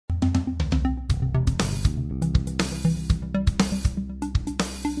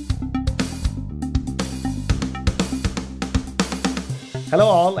Hello,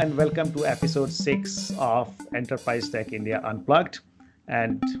 all, and welcome to episode 6 of Enterprise Tech India Unplugged.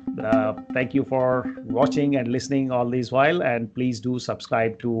 And thank you for watching and listening all this while. And please do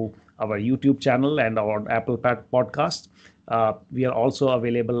subscribe to our YouTube channel and our Apple podcast. We are also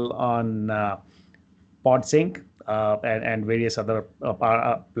available on PodSync and various other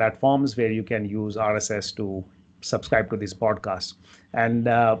platforms where you can use RSS to subscribe to this podcast. And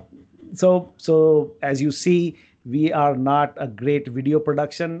so as you see, we are not a great video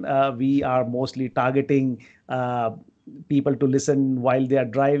production. We are mostly targeting people to listen while they are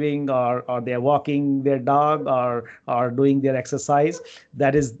driving or they are walking their dog or doing their exercise.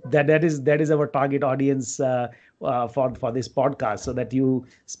 That is our target audience for this podcast, so that you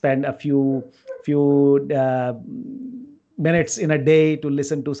spend a few minutes in a day to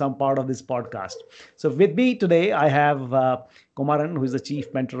listen to some part of this podcast. So with me today, I have Kumaran, who is the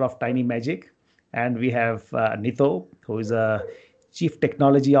chief mentor of Tiny Magic, and we have Nitho, who is a chief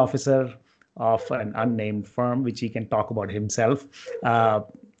technology officer of an unnamed firm, which he can talk about himself.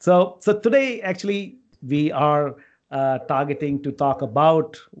 So today, actually, we are targeting to talk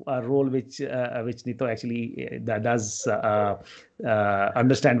about a role which Nitho actually does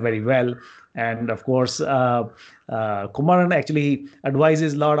understand very well. And of course, Kumaran actually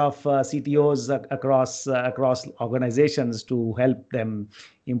advises a lot of CTOs across organizations to help them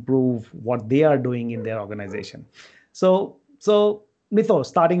improve what they are doing in their organization. So Nitho,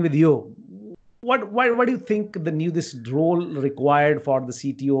 starting with you, what do you think this role required for the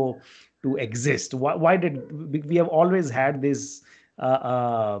CTO to exist? Why did we have always had this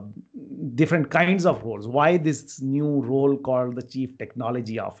different kinds of roles? Why this new role called the chief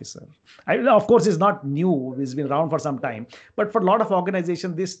technology officer? Of course, it's not new. It's been around for some time, but for a lot of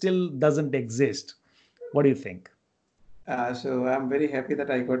organizations, this still doesn't exist. What do you think? So I'm very happy that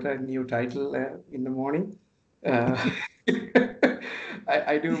I got a new title in the morning.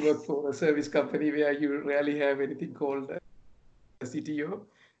 I do work for a service company where you rarely have anything called a CTO,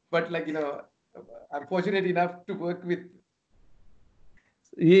 but I'm fortunate enough to work with.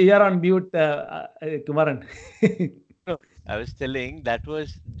 You're on mute, Kumaran. No, I was telling that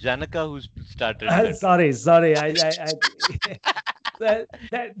was Janaka who started. Sorry.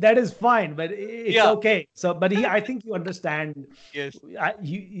 That is fine, but it's okay. So, but I think you understand. Yes.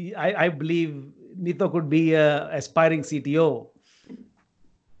 I believe Nitho could be an aspiring CTO.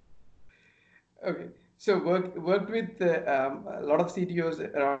 Okay. So worked with a lot of CTOs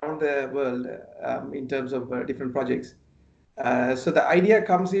around the world in terms of different projects. So the idea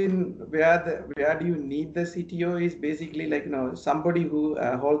comes in where do you need the CTO is basically somebody who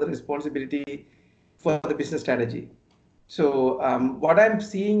holds the responsibility for the business strategy. So what I'm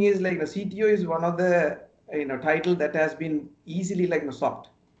seeing is CTO is one of the title that has been easily swapped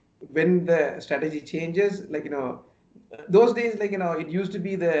when the strategy changes. Those days it used to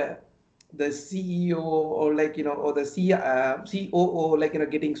be the CEO or or the COO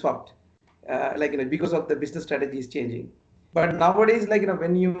getting swapped because of the business strategy is changing. But nowadays when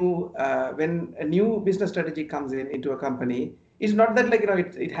a new business strategy comes into a company, it's not that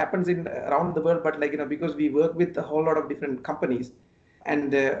it happens in around the world, but because we work with a whole lot of different companies,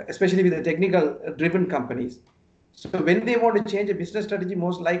 and especially with the technical driven companies. So when they want to change a business strategy,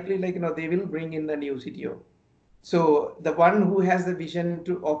 most likely they will bring in the new CTO. So the one who has the vision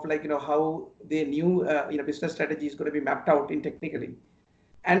of how their new business strategy is going to be mapped out in technically.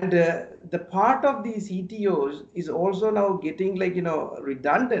 And the part of the CTOs is also now getting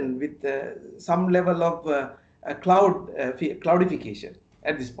redundant with some level of cloudification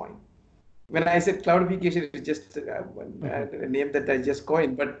at this point. When I said cloudification, it's just a name that I just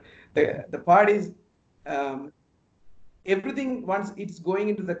coined. But the part is everything once it's going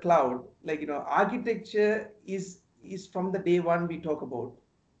into the cloud, architecture is from the day one we talk about,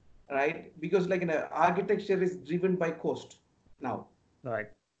 right? Because architecture is driven by cost now.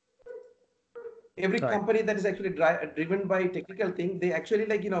 Right. Every company that is actually driven by technical thing, they actually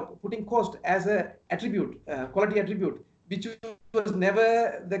putting cost as a attribute, quality attribute, which was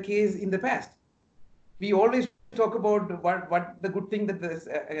never the case in the past. We always talk about what the good thing that this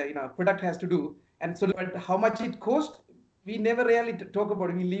product has to do, and so but how much it costs, we never really talk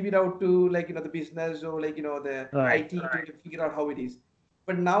about it. We leave it out to the business or the IT to figure out how it is.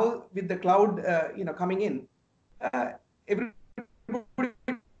 But now with the cloud coming in, everybody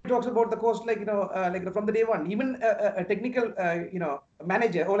talks about the cost from the day one. Even a technical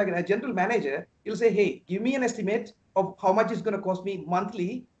manager or a general manager, he'll say, hey, give me an estimate of how much it's going to cost me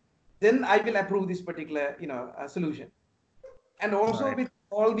monthly, then I will approve this particular solution. And also with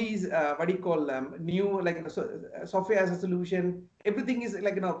all these new software as a solution, everything is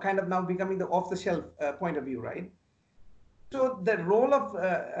kind of now becoming the off the shelf point of view, right? So the role of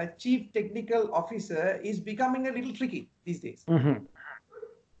a chief technical officer is becoming a little tricky these days. Mm-hmm.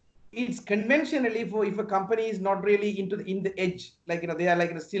 It's conventionally for if a company is not really in the edge, like they are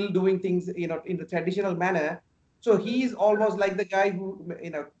like still doing things in the traditional manner. So he is almost like the guy who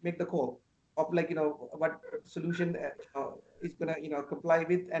make the call of like what solution is gonna comply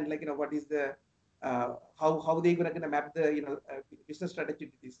with, and like what is the how they gonna map the business strategy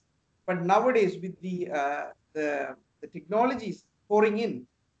to this. But nowadays with the technologies pouring in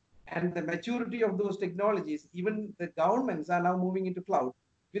and the maturity of those technologies, even the governments are now moving into cloud.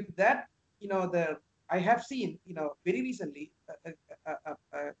 With that, the I have seen, very recently,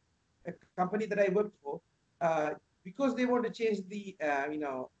 a company that I worked for, uh, because they want to change the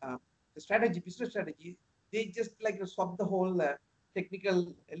strategy, business strategy, they just like swap the whole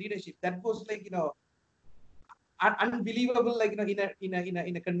technical leadership. That was like unbelievable, like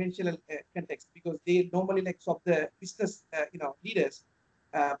in a conventional context, because they normally like swap the business leaders,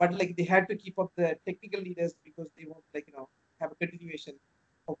 but like they had to keep up the technical leaders because they want like have a continuation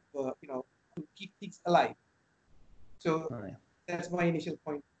of to keep things alive. So Right. that's my initial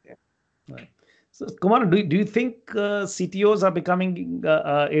point there. Right. So, Kumar, do you think CTOs are becoming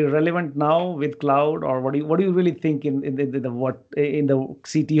irrelevant now with cloud, or what do you really think in the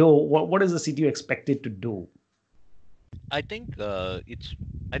CTO? What is the CTO expected to do? I think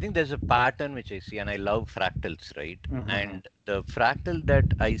I think there's a pattern which I see, and I love fractals, right? Mm-hmm. And the fractal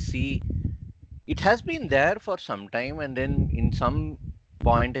that I see, it has been there for some time, and then in some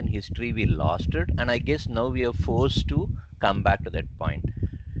point in history we lost it, and I guess now we are forced to come back to that point.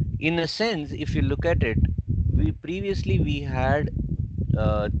 In a sense, if you look at it, we had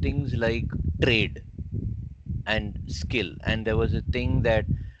things like trade and skill, and there was a thing that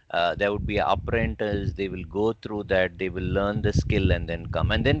there would be apprentices, they will go through that, they will learn the skill and then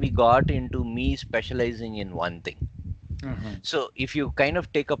come, and then we got into me specializing in one thing. Mm-hmm. So if you kind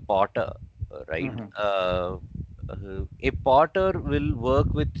of take a potter, right, Mm-hmm. a potter will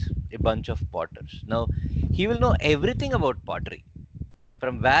work with a bunch of potters. Now he will know everything about pottery,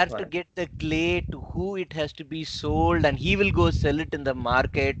 from where to Right. get the clay to who it has to be sold, and he will go sell it in the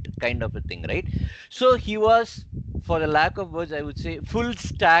market, kind of a thing, right? So he was, for the lack of words, I would say full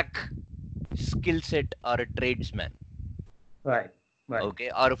stack skill set, or a tradesman, Right. Right.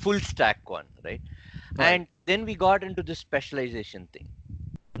 okay, or a full stack one, right? Right. And then we got into the specialization thing.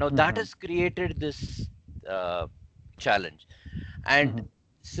 Now that Mm-hmm. has created this uh, challenge. And Mm-hmm.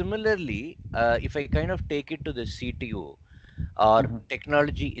 similarly, if I kind of take it to the CTO or Mm-hmm.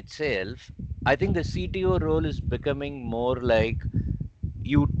 technology itself, I think the CTO role is becoming more like,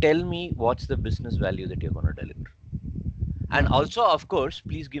 you tell me what's the business value that you're going to deliver. And Mm-hmm. also, of course,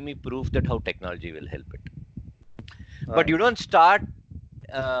 please give me proof that how technology will help it. But Right. you don't start,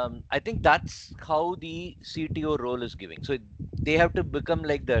 I think that's how the CTO role is giving. So they have to become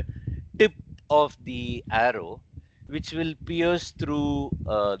like the tip of the arrow, which will pierce through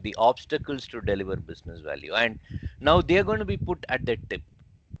the obstacles to deliver business value. And now they're going to be put at the tip.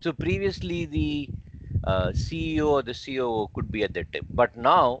 So previously, the CEO or the COO could be at the tip, but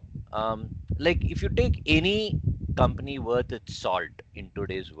now, like if you take any company worth its salt in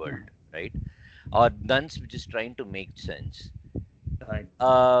today's Mm-hmm. world, right, or Duns which is trying to make sense, Right.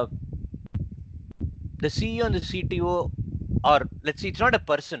 uh, the CEO and the CTO, or let's see, it's not a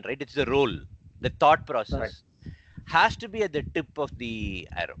person, right? It's the role, the thought Right. process has to be at the tip of the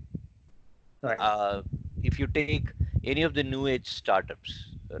arrow. Right. uh, if you take any of the new age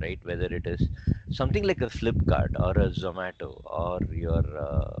startups, right, whether it is something like a Flipkart or a Zomato or your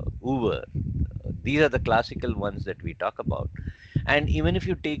Uber, these are the classical ones that we talk about. And even if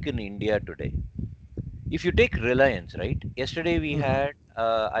you take in India today, if you take Reliance, right? Yesterday Mm-hmm.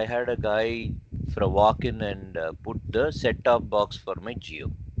 I had a guy for a walk in and put the set top box for my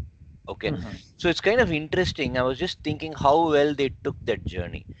Geo. Okay, Mm-hmm. so it's kind of interesting. I was just thinking how well they took that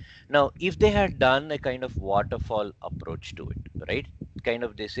journey. Now, if they had done a kind of waterfall approach to it, right? Kind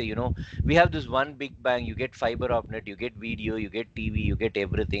of, they say, we have this one big bang, you get fiber opnet, you get video, you get TV, you get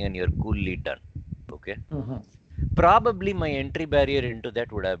everything, and you're coolly done. Okay. Mm-hmm. Probably my entry barrier into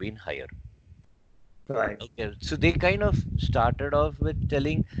that would have been higher. Right. Okay, so they kind of started off with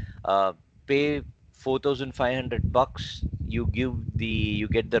telling, pay 4,500 bucks. You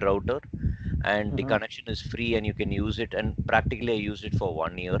get the router, and the Mm-hmm. connection is free, and you can use it. And practically, I used it for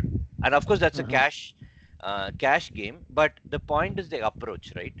 1 year. And of course, that's a Mm-hmm. cash game. But the point is the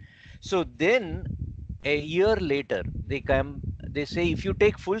approach, right? So then, a year later, they say, if you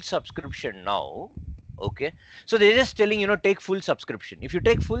take full subscription now, okay. So they're just telling, take full subscription. If you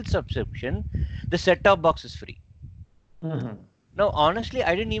take full subscription, the set top box is free. Mm-hmm. Now, honestly,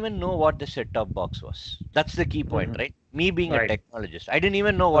 I didn't even know what the set-top box was. That's the key point, right? Me being a Right. technologist, I didn't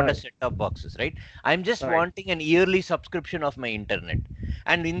even know what a Right. set-top box is, right? I'm just Right. wanting an yearly subscription of my internet,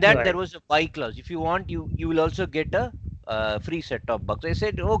 and in that there Right. was a buy clause. If you want, you will also get a free set-top box. I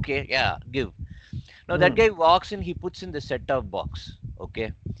said, okay, yeah, give. Now that Mm. guy walks in, he puts in the set-top box,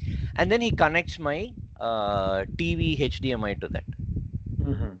 okay, and then he connects my TV HDMI to that.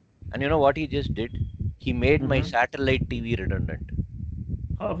 Mm-hmm. And you know what he just did? He made my Mm-hmm. satellite TV redundant.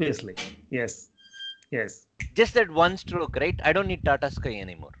 Obviously. Yes. Yes. Just that one stroke, right? I don't need Tata Sky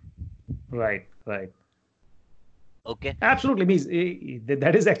anymore. Right. Right. Okay. Absolutely. Means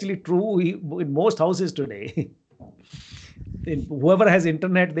that is actually true in most houses today. Whoever has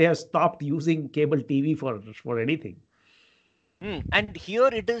internet, they have stopped using cable TV for anything. And here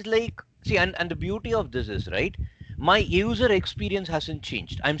it is like, see, and the beauty of this is, right? My user experience hasn't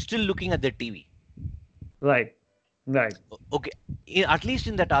changed. I'm still looking at the TV. Right. Right. Okay. At least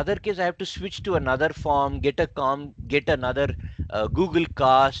in that other case, I have to switch to another form, get another Google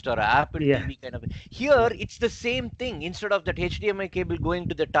Cast or Apple Yeah. TV kind of. Here, Yeah. it's the same thing. Instead of that HDMI cable going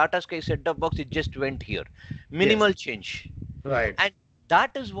to the Tata Sky set-top box, it just went here. Yes. Minimal change. Right. And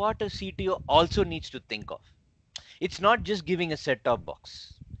that is what a CTO also needs to think of. It's not just giving a set-top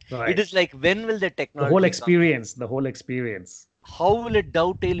box. It Right. is like, when will the The whole technology come? experience. The whole experience. How will it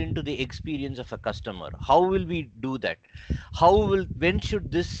dovetail into the experience of a customer? How will we do that? When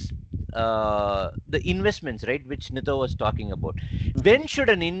should this, the investments, right, which Nitho was talking about, when should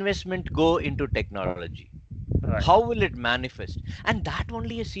an investment go into technology? Right. How will it manifest? And that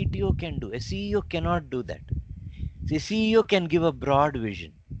only a CTO can do. A CEO cannot do that. The CEO can give a broad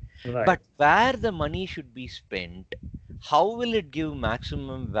vision. Right. But where the money should be spent, how will it give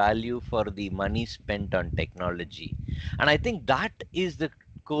maximum value for the money spent on technology? And I think that is the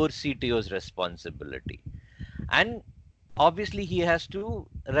core CTO's responsibility. And obviously, he has to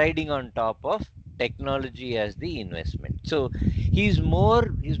riding on top of technology as the investment. So he's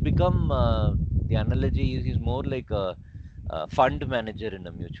become, the analogy is he's more like a fund manager in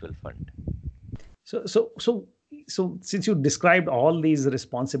a mutual fund. So since you described all these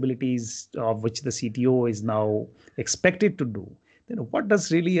responsibilities of which the CTO is now expected to do, then what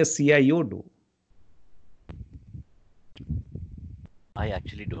does really a CIO do? I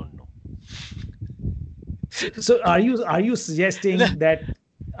actually don't know. So are you suggesting that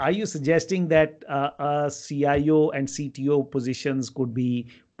a CIO and CTO positions could be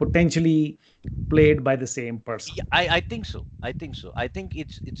potentially played by the same person? Yeah, I think so. I think so. I think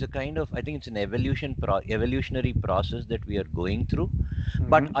it's a kind of, I think it's an evolutionary process that we are going through.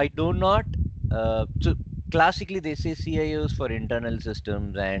 But Mm-hmm. I do not. So classically, they say CIOs for internal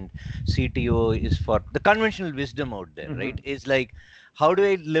systems and CTO is for the conventional wisdom out there, Mm-hmm. right? Is like, how do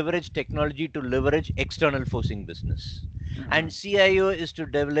I leverage technology to leverage external forcing business? Mm-hmm. And CIO is to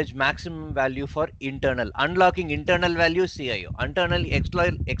leverage maximum value for internal, unlocking internal value CIO,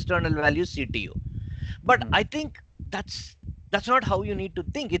 external value CTO. But Mm-hmm. I think that's not how you need to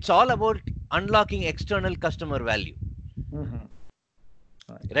think. It's all about unlocking external customer value, Mm-hmm.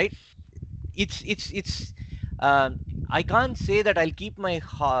 Right. right? It's I can't say that I'll keep my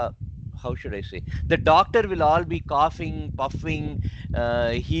how should I say, the doctor will all be coughing, puffing,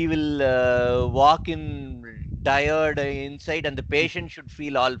 he will walk in tired inside, and the patient should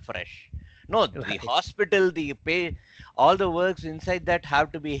feel all fresh. No, the Right. hospital, all the works inside that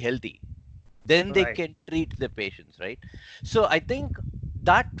have to be healthy, then they Right. can treat the patients, right? So I think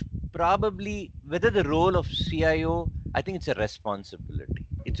that probably, whether the role of CIO, I think it's a responsibility.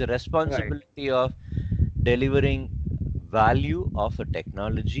 It's a Right. responsibility of delivering value of a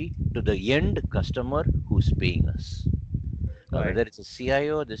technology to the end customer who's paying us. Right. Whether it's a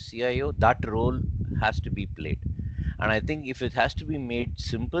CIO, the CIO, that role has to be played. And I think if it has to be made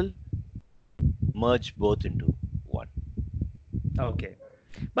simple, merge both into one. Okay.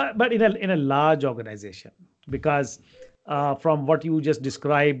 But in a large organization, because from what you just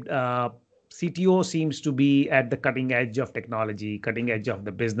described, CTO seems to be at the cutting edge of technology, cutting edge of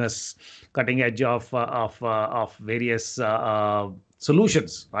the business, cutting edge of various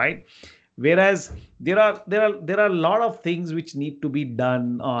solutions, right? Whereas there are a lot of things which need to be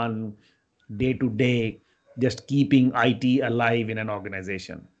done on day to day, just keeping IT alive in an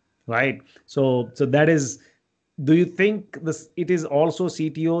organization, right? So that is, do you think this it is also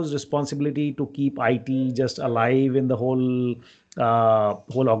CTO's responsibility to keep IT just alive in the whole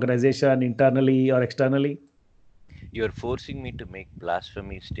organization, internally or externally? You're forcing me to make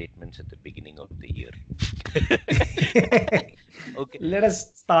blasphemy statements at the beginning of the year. Okay. Let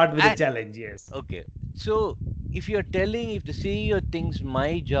us start with a And challenge. Yes. okay. So if the CEO thinks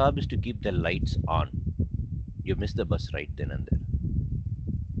my job is to keep the lights on, You miss the bus right then and there.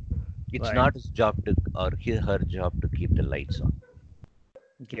 It's Right. not his job to, or her job to keep the lights on.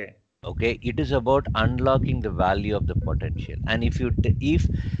 Okay. Okay, it is about unlocking the value of the potential. And if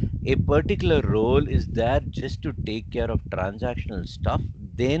a particular role is there just to take care of transactional stuff,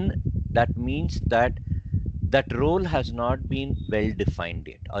 then that means that that role has not been well defined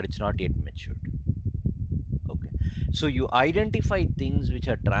yet, or it's not yet matured. Okay, so you identify things which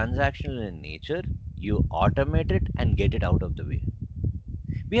are transactional in nature, you automate it and get it out of the way.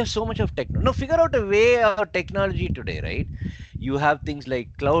 We have so much of tech. No, figure out a way of technology today, right? You have things like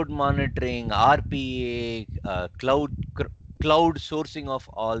cloud monitoring, RPA, cloud sourcing of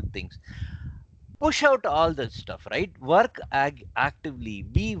all things. Push out all that stuff, right? Work actively,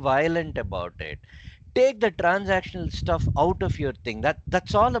 be violent about it. Take the transactional stuff out of your thing.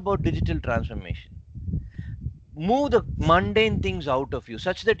 That's all about digital transformation. Move the mundane things out of you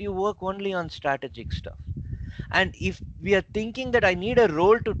such that you work only on strategic stuff. And if we are thinking that I need a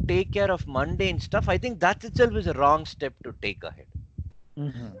role to take care of mundane stuff, I think that itself is a wrong step to take ahead.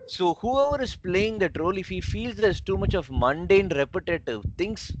 Mm-hmm. So whoever is playing that role, if he feels there's too much of mundane, repetitive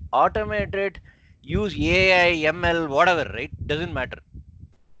things, automate it, use AI, ML, whatever, right? Doesn't matter.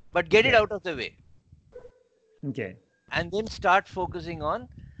 But get it Okay. out of the way. Okay. And then start focusing on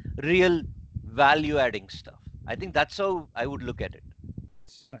real value adding stuff. I think that's how I would look at it.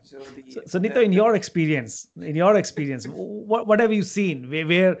 Right. So So Nitho, in your experience, what have you seen?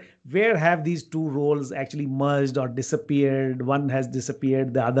 Where have these two roles actually merged or disappeared? One has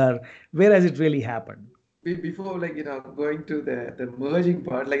disappeared, the other. Where has it really happened? before going to the merging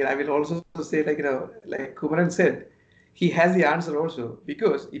part, like I will also say, like Kumaran said, he has the answer also,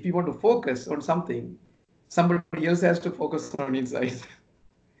 because if you want to focus on something, somebody else has to focus on inside.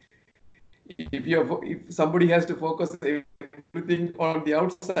 If somebody has to focus everything on the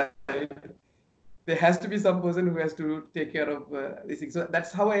outside, there has to be some person who has to take care of these things. So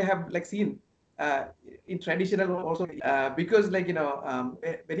that's how I have like seen uh, in traditional also, because when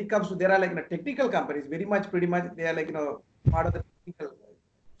it comes to, there are technical companies, very much pretty much they are part of the technical.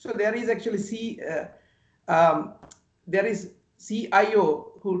 So there is actually there is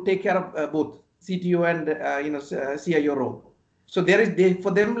CIO who take care of both CTO and CIO role. So there is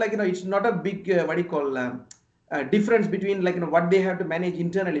for them, it's not a big what do you call difference between what they have to manage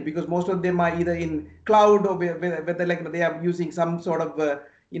internally, because most of them are either in cloud, or whether they are using some sort of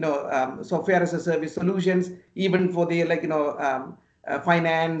software as a service solutions, even for the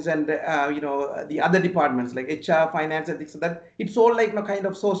finance and the other departments like HR, finance, and things. So that it's all kind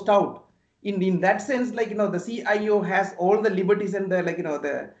of sourced out. In that sense, the CIO has all the liberties and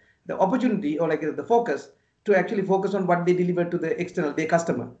the the opportunity, or the focus to actually focus on what they deliver to the external, their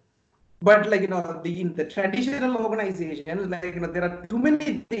customer. But in the traditional organizations, there are too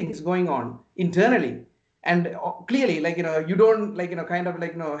many things going on internally, and clearly you don't kind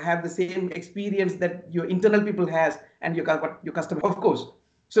of have the same experience that your internal people has and your customer, of course.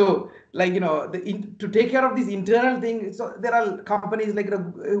 So to take care of these internal things, so there are companies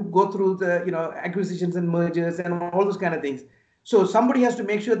who go through the acquisitions and mergers and all those kind of things. So somebody has to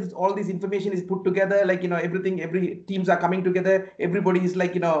make sure that all this information is put together, everything, every teams are coming together, everybody is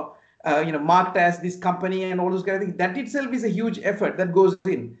marked as this company and all those kind of things. That itself is a huge effort that goes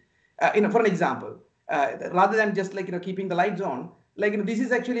in. For an example, rather than just keeping the lights on, this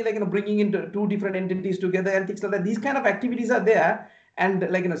is actually bringing into two different entities together and things like that. These kind of activities are there, and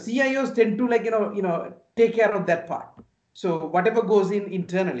CIOs tend to take care of that part. So whatever goes in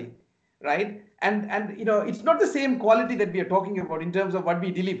internally, right? And it's not the same quality that we are talking about in terms of what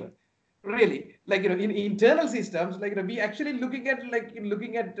we deliver, really. In internal systems, we actually looking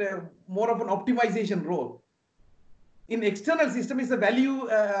at more of an optimization role. In external system is a value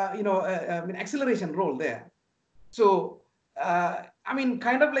acceleration role there. So I mean,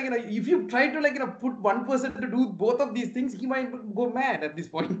 kind of if you try to put one person to do both of these things, he might go mad at this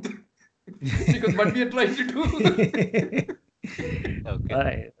point. Because what we are trying to do. Okay.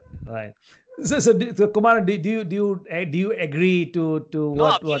 Right, right. So Kumar, do you agree to No,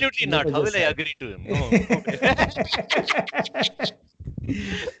 what absolutely not. Nito How just will I said? agree to him? No, no way.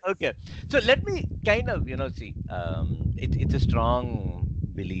 Okay, so let me kind of see, it's a strong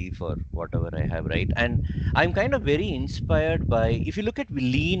belief or whatever I have, right? And I'm kind of very inspired by, if you look at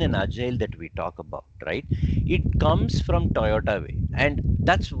lean and agile that we talk about, right, it comes from Toyota way, and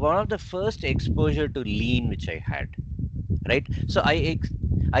that's one of the first exposure to lean which I had, right? So I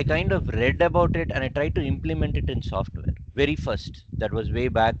kind of read about it and I tried to implement it in software very first. That was way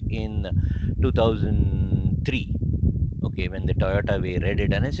back in 2003. Okay, when the Toyota way read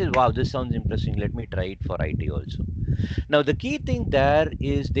it, and I said, wow, this sounds interesting, let me try it for IT also. Now the key thing there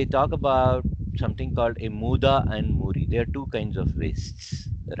is they talk about something called a muda and muri. There are two kinds of wastes,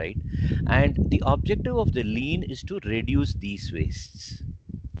 right? And the objective of the lean is to reduce these wastes.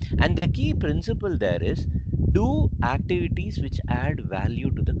 And the key principle there is do activities which add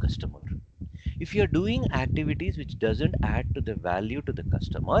value to the customer. If you're doing activities which doesn't add to the value to the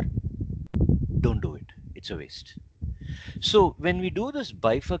customer, don't do it. It's a waste. So when we do this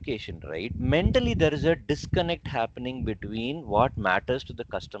bifurcation, right, mentally there is a disconnect happening between what matters to the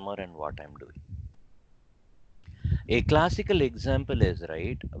customer and what I'm doing. A classical example is,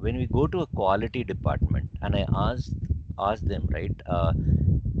 right, when we go to a quality department and I ask them, right,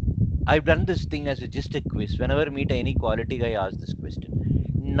 I've done this thing as just a quiz. Whenever I meet any quality guy, I ask this question.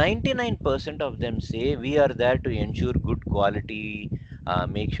 99% of them say we are there to ensure good quality,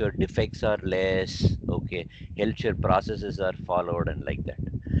 make sure defects are less, okay, health sure processes are followed and like that.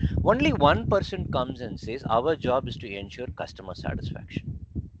 Only 1% comes and says our job is to ensure customer satisfaction.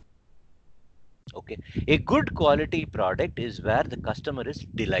 Okay, a good quality product is where the customer is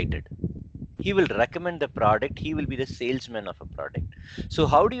delighted. He will recommend the product. He will be the salesman of a product. So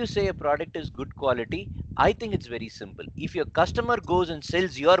how do you say a product is good quality? I think it's very simple. If your customer goes and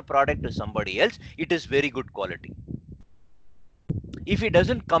sells your product to somebody else, it is very good quality. If he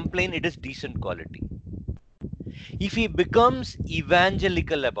doesn't complain, it is decent quality. If he becomes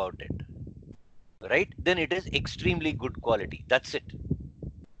evangelical about it, right, then it is extremely good quality. That's it.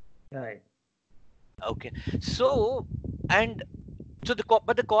 Right. Okay. So, and so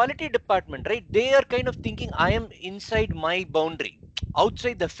but the quality department, right, they are kind of thinking I am inside my boundary,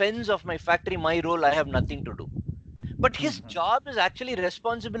 outside the fence of my factory, my role, I have nothing to do. But his job is actually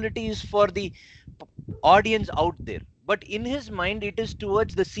responsibility is for the audience out there. But in his mind, it is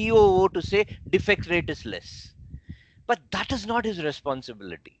towards the COO to say defect rate is less. But that is not his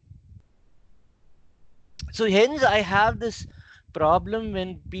responsibility. So hence I have this problem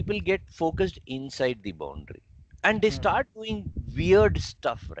when people get focused inside the boundary and they start doing weird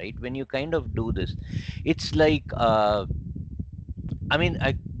stuff, right? When you kind of do this, it's like, I mean,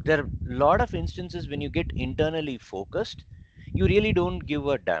 there are a lot of instances when you get internally focused, you really don't give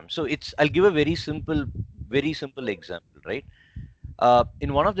a damn. So I'll give a very simple example, right?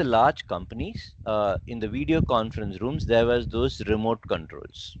 In one of the large companies, in the video conference rooms, there was those remote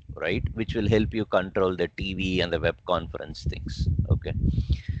controls, right, which will help you control the TV and the web conference things. Okay.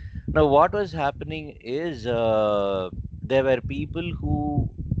 Now, what was happening is there were people who,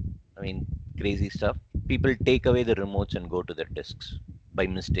 I mean, crazy stuff. People take away the remotes and go to their desks by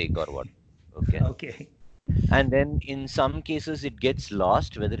mistake or what. Okay. Okay. And then in some cases it gets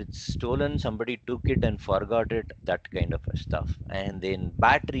lost, whether it's stolen, somebody took it and forgot it, that kind of a stuff. And then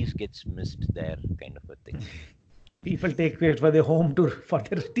batteries gets missed there, kind of a thing. People take it for their home for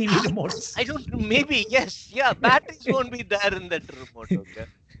their TV remotes. I don't know, maybe, yes. Yeah, batteries won't be there in that remote. Okay.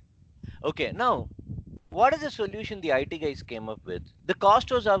 Okay, now, what is the solution the IT guys came up with? The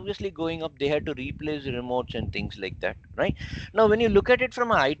cost was obviously going up. They had to replace the remotes and things like that, right? Now, when you look at it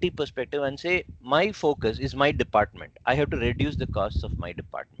from an IT perspective and say, my focus is my department, I have to reduce the costs of my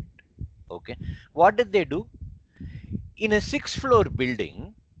department. Okay. What did they do? In a 6th-floor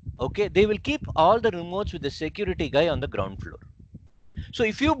building, okay, they will keep all the remotes with the security guy on the ground floor. So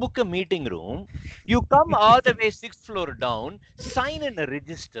if you book a meeting room, you come all the way 6th floor down, sign in a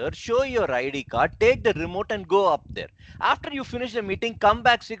register, show your ID card, take the remote and go up there. After you finish the meeting, come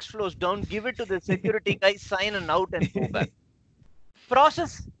back 6 floors down, give it to the security guy, sign and out and go back.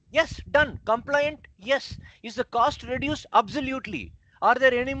 Process, yes, done. Compliant, yes. Is the cost reduced? Absolutely. Are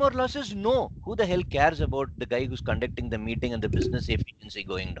there any more losses? No. Who the hell cares about the guy who's conducting the meeting and the business efficiency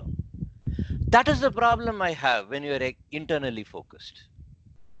going down? That is the problem I have when you're internally focused.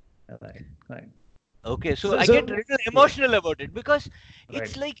 Right, right. Okay, so I get a little emotional about it because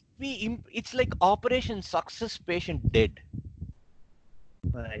it's like it's like Operation Success patient dead.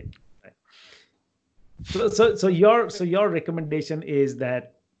 Right, right. So your recommendation is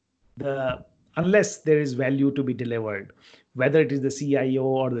that unless there is value to be delivered, whether it is the CIO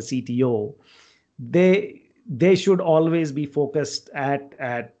or the CTO, they should always be focused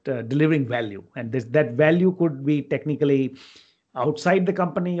at delivering value, and that value could be technically outside the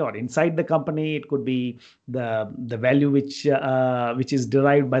company or inside the company. It could be the value which is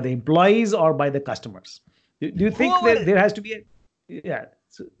derived by the employees or by the customers. Do you think that there has to be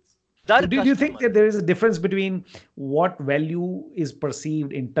so do you think that there is a difference between what value is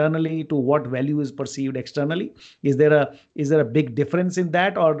perceived internally to what value is perceived externally? Is there a big difference in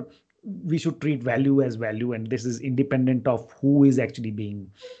that, or we should treat value as value and this is independent of who is actually being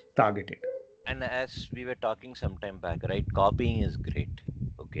targeted? And as we were talking some time back, right, copying is great.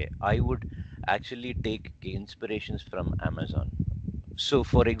 Okay, I would actually take inspirations from Amazon. So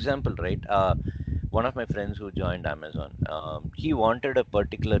for example, right, one of my friends who joined Amazon, he wanted a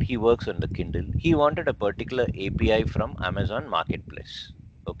particular, he works on the Kindle. He wanted a particular API from Amazon Marketplace,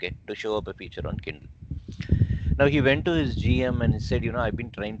 okay, to show up a feature on Kindle. Now he went to his GM and he said, I've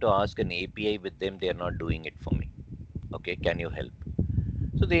been trying to ask an API with them. They are not doing it for me. Okay, can you help?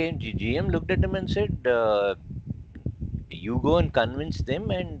 So the GM looked at him and said, you go and convince them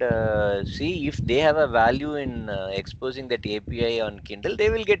and see if they have a value in exposing that API on Kindle, they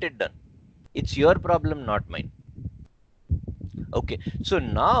will get it done. It's your problem, not mine. Okay, so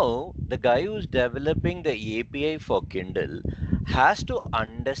now the guy who's developing the API for Kindle has to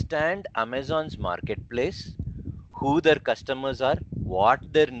understand Amazon's marketplace, who their customers are, what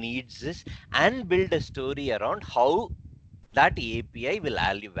their needs is, and build a story around how that API will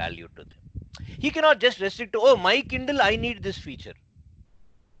add value to them. He cannot just restrict to, oh, my Kindle, I need this feature.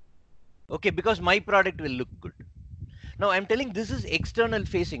 Okay, because my product will look good. Now I'm telling this is external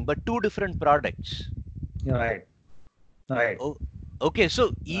facing, but two different products. Right. Right. Oh, okay,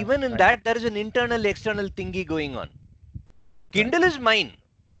 so even in that, there is an internal external thingy going on. Kindle is mine.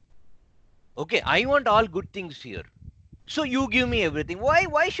 Okay, I want all good things here. So you give me everything.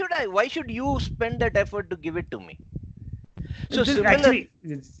 Why should I? Why should you spend that effort to give it to me? So this similar. actually,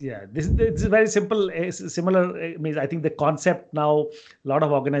 this is very simple. Similar means I think the concept now, a lot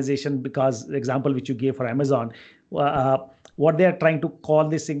of organization, because the example which you gave for Amazon, what they are trying to call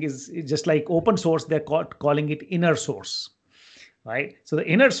this thing is just like open source. They're calling it inner source, right? So the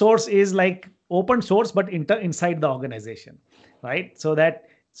inner source is like open source, but inside the organization, right?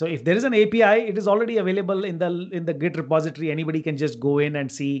 So if there is an API, it is already available in the Git repository. Anybody can just go in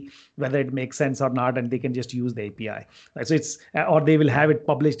and see whether it makes sense or not, and they can just use the API. Right? So it's, or they will have it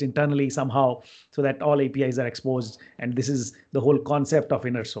published internally somehow, so that all APIs are exposed. And this is the whole concept of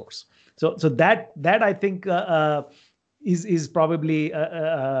inner source. So that I think is probably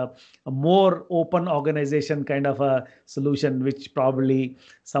a more open organization kind of a solution, which probably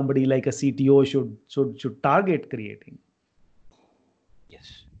somebody like a CTO should target creating.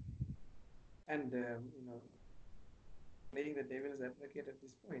 Yes. And playing the devil's advocate at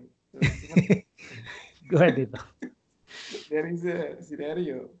this point. So, Go ahead, Nitho. there is a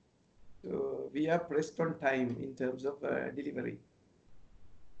scenario. So we are pressed on time in terms of delivery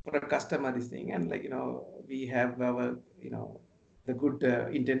for a customer, this thing, and we have our the good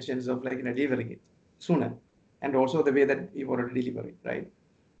intentions of delivering it sooner, and also the way that we want to deliver it, right?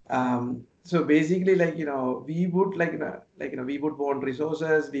 So basically, we would we would want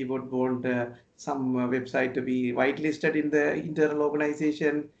resources, we would want some website to be whitelisted in the internal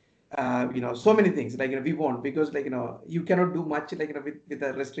organization, so many things we want, because you cannot do much with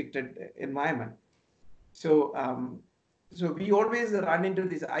a restricted environment. So so we always run into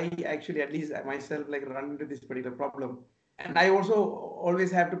this. I actually, at least myself, run into this particular problem. And I also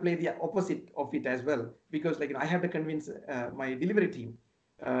always have to play the opposite of it as well, because I have to convince my delivery team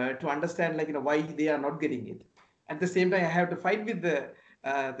to understand why they are not getting it. At the same time, I have to fight with the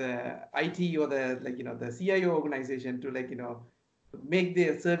IT or the the CIO organization to make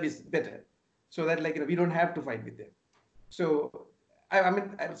their service better, so that we don't have to fight with them. So I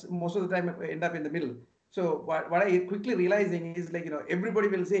mean, most of the time I end up in the middle. So what I quickly realizing is everybody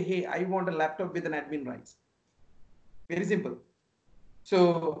will say, hey, I want a laptop with an admin rights. Very simple.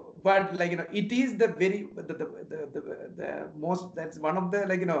 So, but it is the very the most, that's one of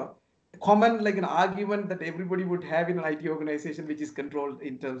the common argument that everybody would have in an IT organization which is controlled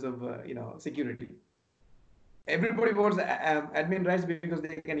in terms of security. Everybody wants admin rights because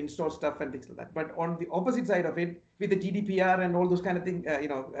they can install stuff and things like that. But on the opposite side of it, with the GDPR and all those kind of things,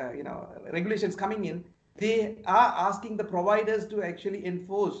 regulations coming in, they are asking the providers to actually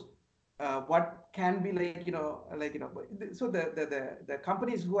enforce what can be so the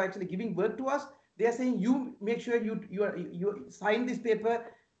companies who are actually giving work to us, they are saying, you make sure you sign this paper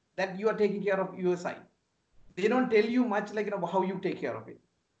that you are taking care of your side. They don't tell you much how you take care of it.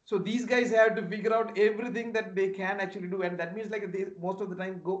 So these guys have to figure out everything that they can actually do, and that means they most of the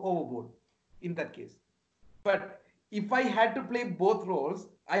time go overboard in that case. But if I had to play both roles,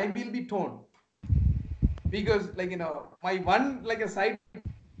 I will be torn, because my one a side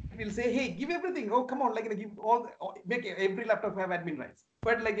will say, hey, give everything. Oh, come on, give make every laptop have admin rights.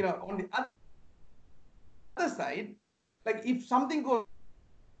 But on the other side, if something goes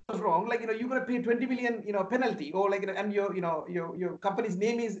wrong, you're gonna pay 20 million penalty, or and your company's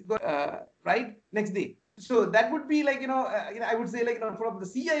name is right next day. So that would be I would say from the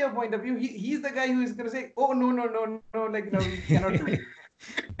CIO point of view, he's the guy who is gonna say, oh no, we cannot do it.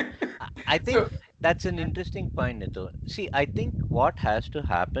 I think that's an interesting point, Nitho. See, I think what has to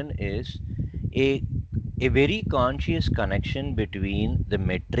happen is a a very conscious connection between the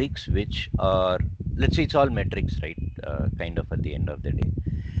metrics, which are, let's say it's all metrics, right? Kind of at the end of the day.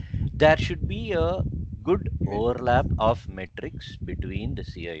 There should be a good overlap of metrics between the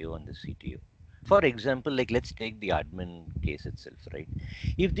CIO and the CTO. For example, like let's take the admin case itself, right?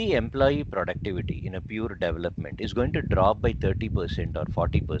 If the employee productivity in a pure development is going to drop by 30% or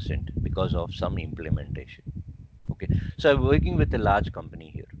 40% because of some implementation. Okay, so I'm working with a large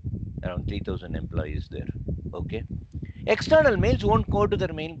company here, around 3,000 employees there. Okay, external mails won't go to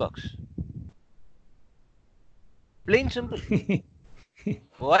their mailbox. Plain simple.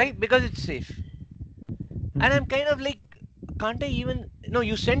 Why? Because it's safe. And I'm kind of like, can't I even, no,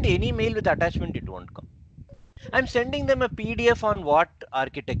 you send any mail with attachment, it won't come. I'm sending them a PDF on what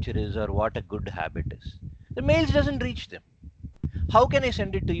architecture is or what a good habit is. The mails doesn't reach them. How can I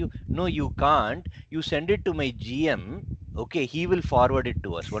send it to you? No, you can't. You send it to my GM. Okay, he will forward it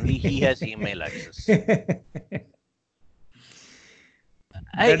to us. Only he has email access. That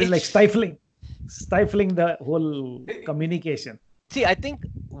is like stifling the whole communication. See, I think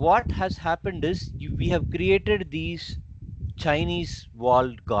what has happened is we have created these Chinese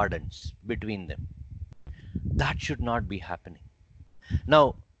walled gardens between them. That should not be happening.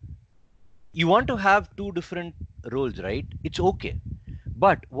 Now, you want to have two different roles, right? It's okay.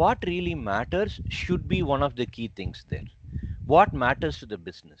 But what really matters should be one of the key things there. What matters to the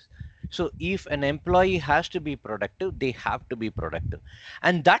business? So if an employee has to be productive, they have to be productive.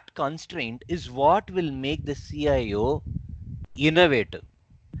 And that constraint is what will make the CIO innovative.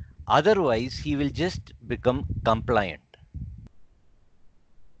 Otherwise, he will just become compliant.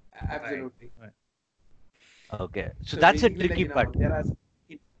 Absolutely. Right. Okay, so that's a tricky part.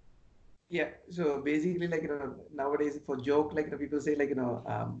 So basically, like, nowadays for joke, like, people say, like,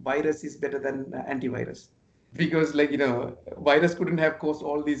 virus is better than antivirus, because, like, virus couldn't have caused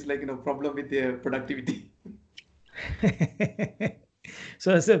all these, like, problem with their productivity.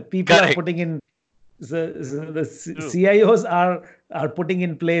 So people Correct. are putting in, the CIOs are putting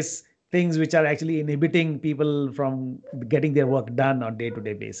in place things which are actually inhibiting people from getting their work done on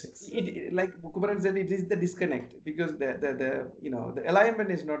day-to-day basis. Like Kumaran said, it is the disconnect, because the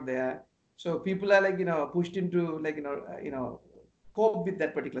alignment is not there. So people are, like, pushed into, like, cope with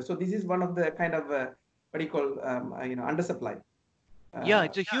that particular. So this is one of the kind of what do you call undersupply. Yeah,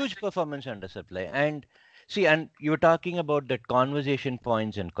 it's a huge performance undersupply. And see, and you're talking about that conversation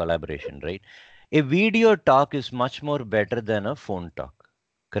points and collaboration, right? A video talk is much more better than a phone talk,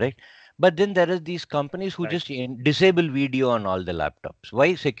 correct? But then there are these companies who just disable video on all the laptops.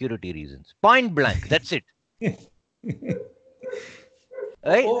 Why? Security reasons. Point blank. That's it.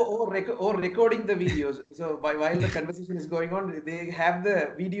 Right? Or recording the videos. So while the conversation is going on, they have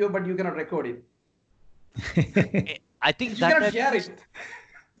the video, but you cannot record it. I think you cannot share it.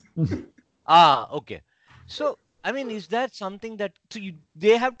 Okay. So, I mean, is that something that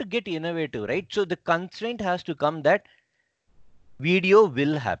they have to get innovative, right? So the constraint has to come that video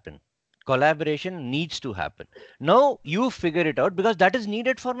will happen. Collaboration needs to happen. Now you figure it out, because that is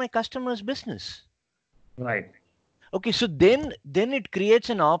needed for my customer's business. Right. Okay, so then it creates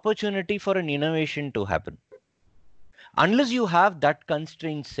an opportunity for an innovation to happen. Unless you have that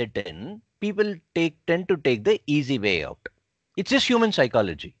constraint set in, people tend to take the easy way out. It's just human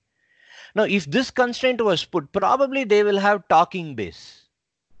psychology. Now, if this constraint was put, probably they will have talking base,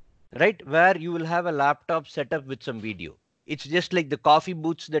 right? Where you will have a laptop set up with some video. It's just like the coffee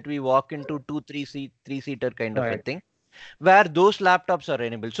booths that we walk into, 3-seater kind of a thing, where those laptops are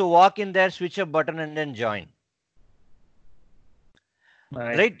enabled. So walk in there, switch a button, and then join.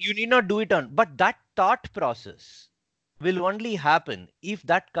 Right? You need not do it on, but that thought process will only happen if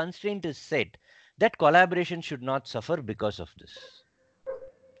that constraint is set. That collaboration should not suffer because of this.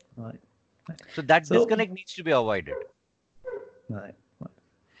 Right. So that disconnect needs to be avoided. Right.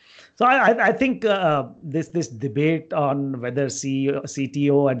 So I think this debate on whether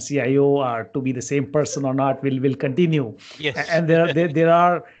CTO and CIO are to be the same person or not will continue. Yes. And there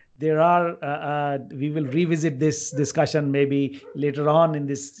are we will revisit this discussion maybe later on in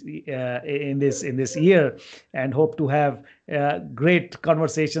this year, and hope to have great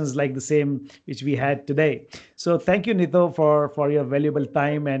conversations like the same which we had today. So thank you, Nitho, for your valuable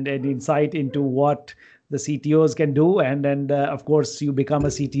time and insight into what the CTOs can do, and of course you become a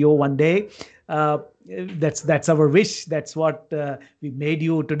CTO one day. That's our wish. That's what we made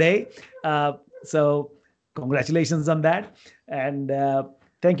you today. So congratulations on that, and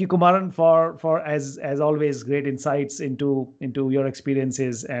thank you, Kumaran, for as always great insights into your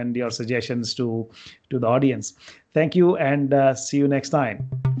experiences and your suggestions to the audience. Thank you, and see you next time.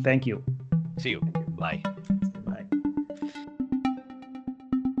 Thank you. See you. Bye.